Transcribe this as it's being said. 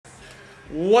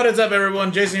What is up,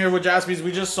 everyone? Jason here with Jaspys.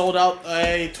 We just sold out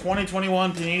a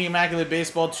 2021 Panini Immaculate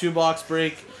Baseball 2-box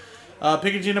break.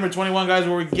 Pikachu number 21, guys,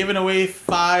 where we're giving away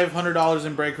 $500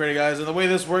 in break credit, guys. And the way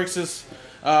this works is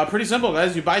pretty simple,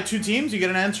 guys. You buy 2 teams, you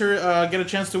get get a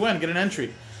chance to win, get an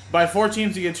entry. Buy 4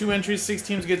 teams, you get 2 entries. 6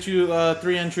 teams get you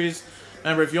 3 entries.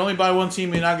 Remember, if you only buy 1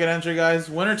 team, you not get entry, guys.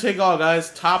 Winner take all,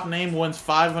 guys. Top name wins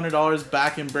 $500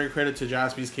 back in break credit to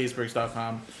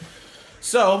JaspysCaseBreaks.com.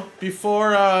 So,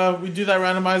 before we do that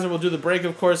randomizer, we'll do the break,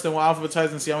 of course, then we'll alphabetize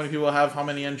and see how many people have how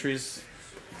many entries,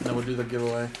 and then we'll do the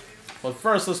giveaway. But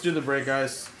first, let's do the break,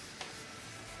 guys.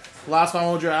 Last time,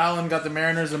 Mojo Allen got the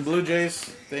Mariners and Blue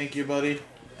Jays. Thank you, buddy.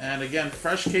 And again,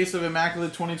 fresh case of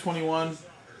Immaculate 2021.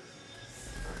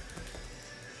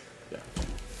 Yeah.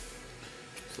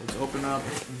 So let's open up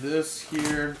this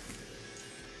here.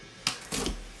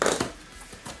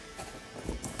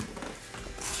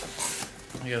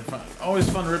 Yeah, always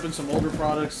fun ripping some older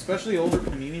products, especially older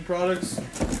Panini products.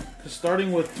 Because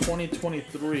starting with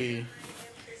 2023,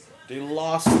 they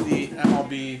lost the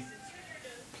MLB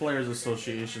Players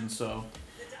Association, so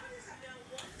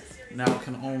now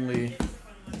can only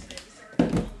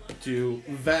do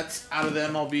vets out of the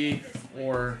MLB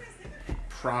or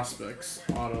prospects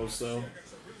autos. So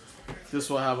this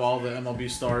will have all the MLB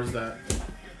stars that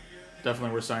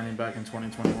definitely were signing back in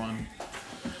 2021.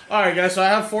 Alright, guys, so I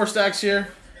have 4 stacks here.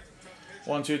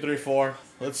 1, 2, 3, 4.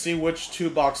 Let's see which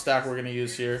 2-box stack we're going to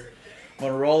use here. I'm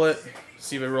going to roll it.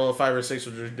 See if I roll a 5 or 6,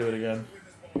 we'll just do it again.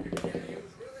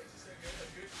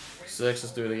 6,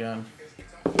 let's do it again.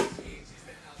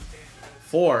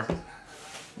 4.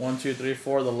 1, 2, 3,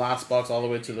 4. The last box all the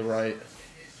way to the right.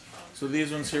 So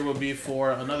these ones here will be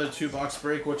for another 2-box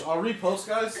break, which I'll repost,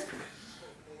 guys.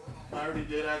 I already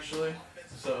did, actually.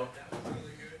 So,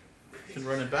 you can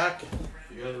run it back.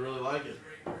 You guys really like it.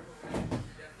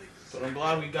 But I'm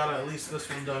glad we got at least this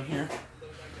one done here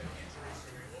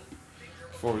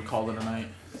before we call it a night.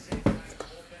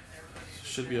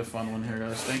 Should be a fun one here,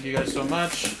 guys. Thank you guys so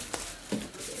much.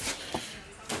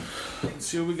 Let's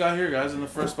see what we got here, guys, in the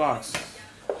first box.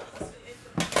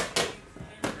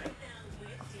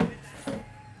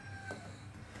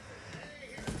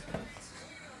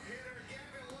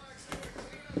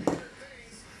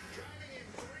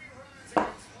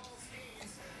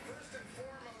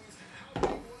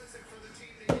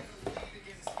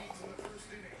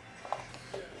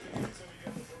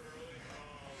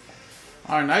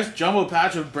 Alright, nice jumbo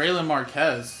patch of Braylon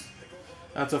Marquez.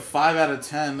 That's a 5 out of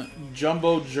 10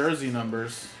 jumbo jersey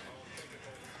numbers.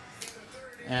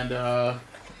 And there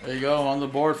you go, on the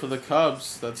board for the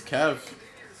Cubs. That's Kev.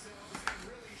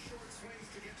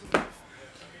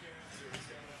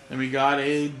 And we got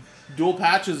a dual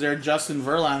patches there, Justin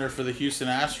Verlander for the Houston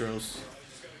Astros.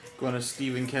 Going to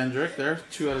Steven Kendrick there,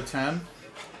 2 out of 10.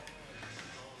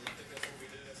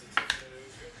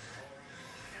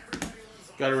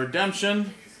 Got a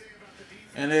redemption,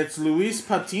 and it's Luis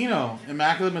Patino,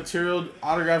 Immaculate Material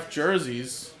autographed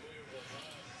jerseys,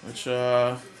 which,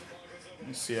 let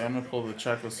me see, I'm going to pull the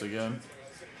checklist again.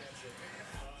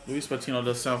 Luis Patino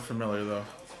does sound familiar, though.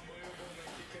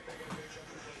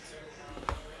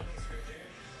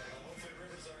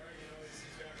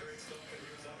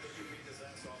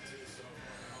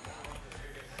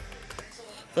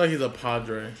 I feel like he's a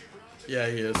Padre. Yeah,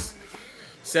 he is.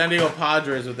 San Diego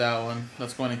Padres with that one.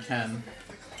 That's going to Ken.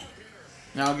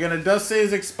 Now, again, it does say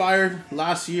it's expired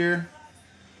last year.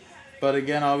 But,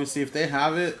 again, obviously, if they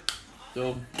have it,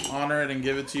 they'll honor it and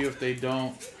give it to you. If they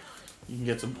don't, you can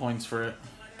get some points for it.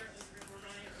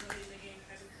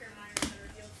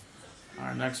 All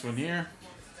right, next one here.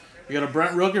 We got a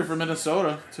Brent Rooker for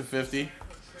Minnesota to 50.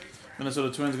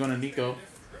 Minnesota Twins going to Nico.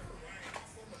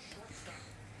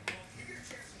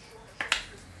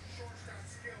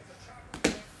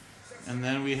 And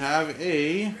then we have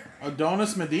a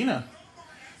Adonis Medina.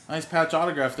 Nice patch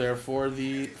autograph there for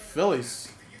the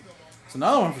Phillies. It's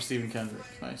another one for Steven Kendrick.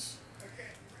 Nice.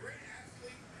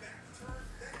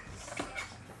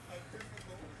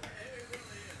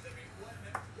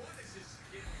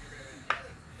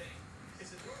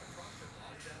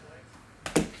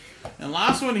 And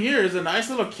last one here is a nice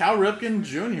little Cal Ripken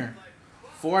Jr.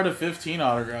 4 out of 15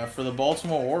 autograph for the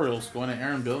Baltimore Orioles going to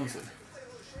Aaron Billingsley.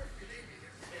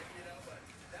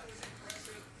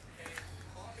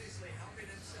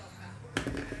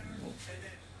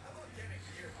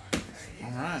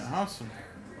 Alright, awesome.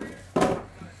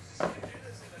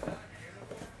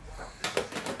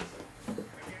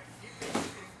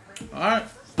 Alright,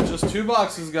 just 2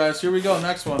 boxes, guys. Here we go,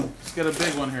 next one. Let's get a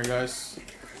big one here, guys.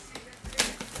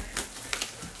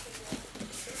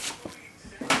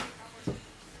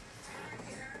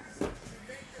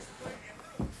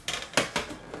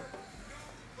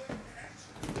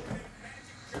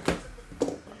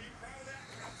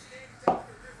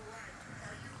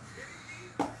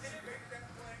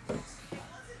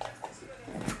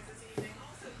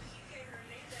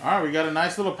 Alright, we got a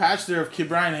nice little patch there of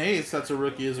Brian Hayes. That's a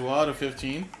rookie as well, to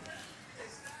 15.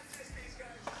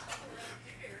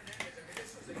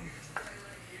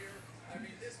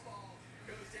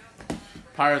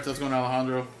 Pirates, that's going to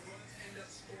Alejandro.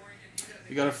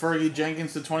 We got a Fergie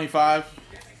Jenkins to 25.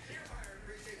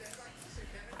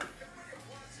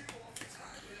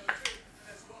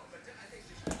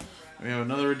 We have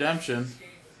another redemption.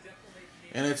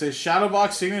 And it's a Shadow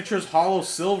Box Signatures Hollow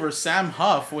Silver Sam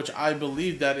Huff, which I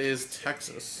believe that is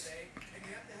Texas.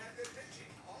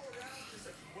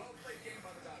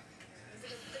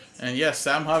 And yes,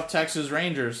 Sam Huff, Texas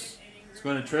Rangers. It's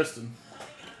going to Tristan.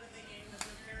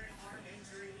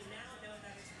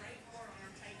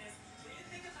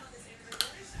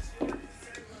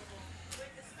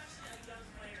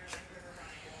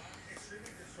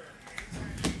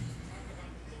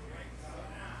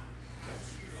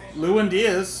 Lewin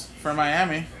Diaz for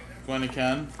Miami, going to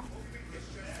Ken.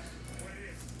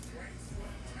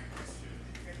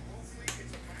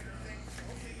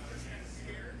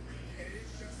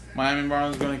 Miami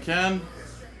Marlins going to Ken.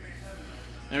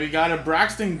 And we got a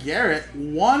Braxton Garrett,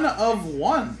 1 of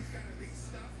 1.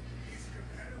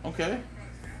 Okay.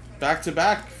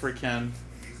 Back-to-back for Ken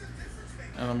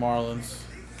and the Marlins.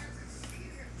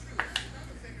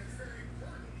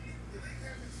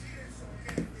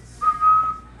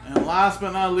 And last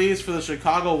but not least, for the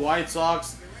Chicago White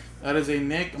Sox, that is a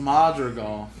Nick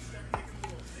Madrigal.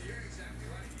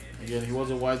 Again, he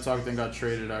was a White Sox, then got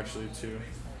traded actually too.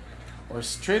 Or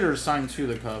traded or signed to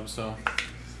the Cubs, so I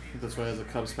think that's why he has a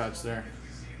Cubs patch there.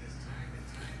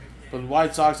 But the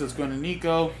White Sox, it's going to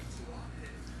Nico.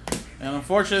 And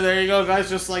unfortunately, there you go, guys,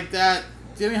 just like that.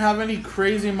 Didn't have any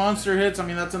crazy monster hits. I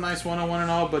mean, that's a nice 101 and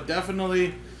all, but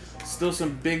definitely still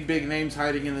some big names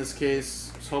hiding in this case.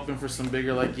 Hoping for some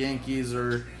bigger like Yankees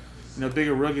or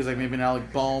bigger rookies like maybe an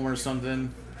Alec Boehm or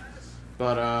something.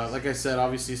 But like I said,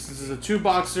 obviously since it's a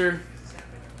 2-boxer,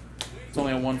 it's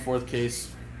only a 1/4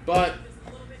 case. But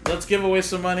let's give away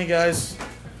some money, guys.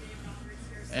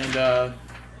 And like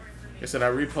I said, I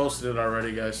reposted it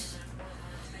already, guys.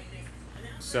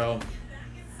 So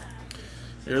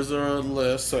here's our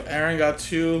list. So Aaron got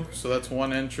 2, so that's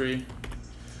 1 entry.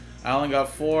 Alan got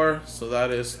 4, so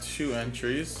that is 2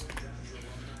 entries.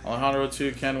 Alejandro with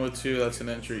 2, Ken with 2, that's an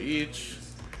entry each.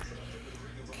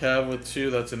 Kev with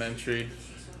 2, that's an entry.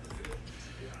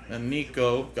 And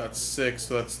Nico got 6,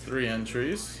 so that's 3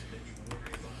 entries.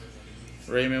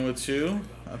 Raymond with 2,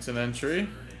 that's an entry.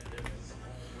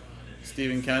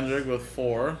 Stephen Kendrick with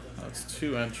 4, that's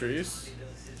 2 entries.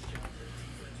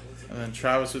 And then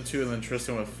Travis with 2, and then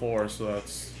Tristan with 4, so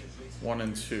that's 1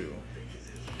 and 2.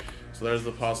 So there's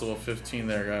the possible 15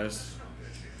 there, guys.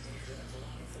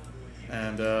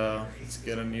 And let's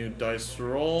get a new dice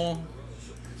roll.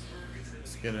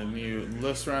 Let's get a new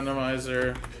list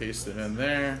randomizer. Paste it in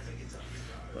there.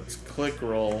 Let's click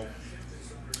roll.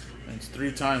 And it's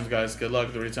 3 times, guys. Good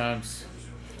luck 3 times.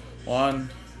 1,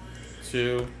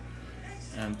 2,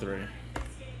 and 3.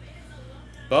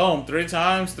 Boom. 3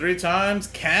 times. 3 times.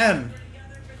 Ken.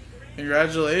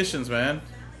 Congratulations, man.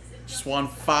 Just won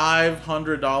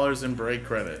 $500 in break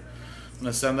credit. I'm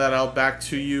going to send that out back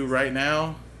to you right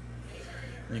now.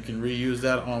 You can reuse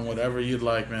that on whatever you'd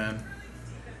like, man.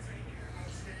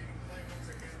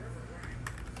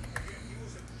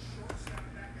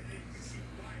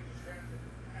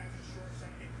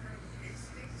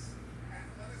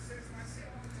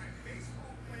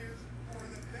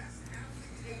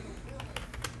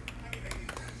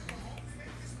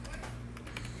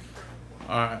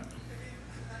 Alright.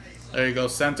 There you go.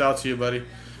 Sent out to you, buddy.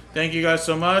 Thank you guys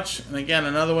so much. And again,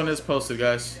 another one is posted,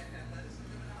 guys.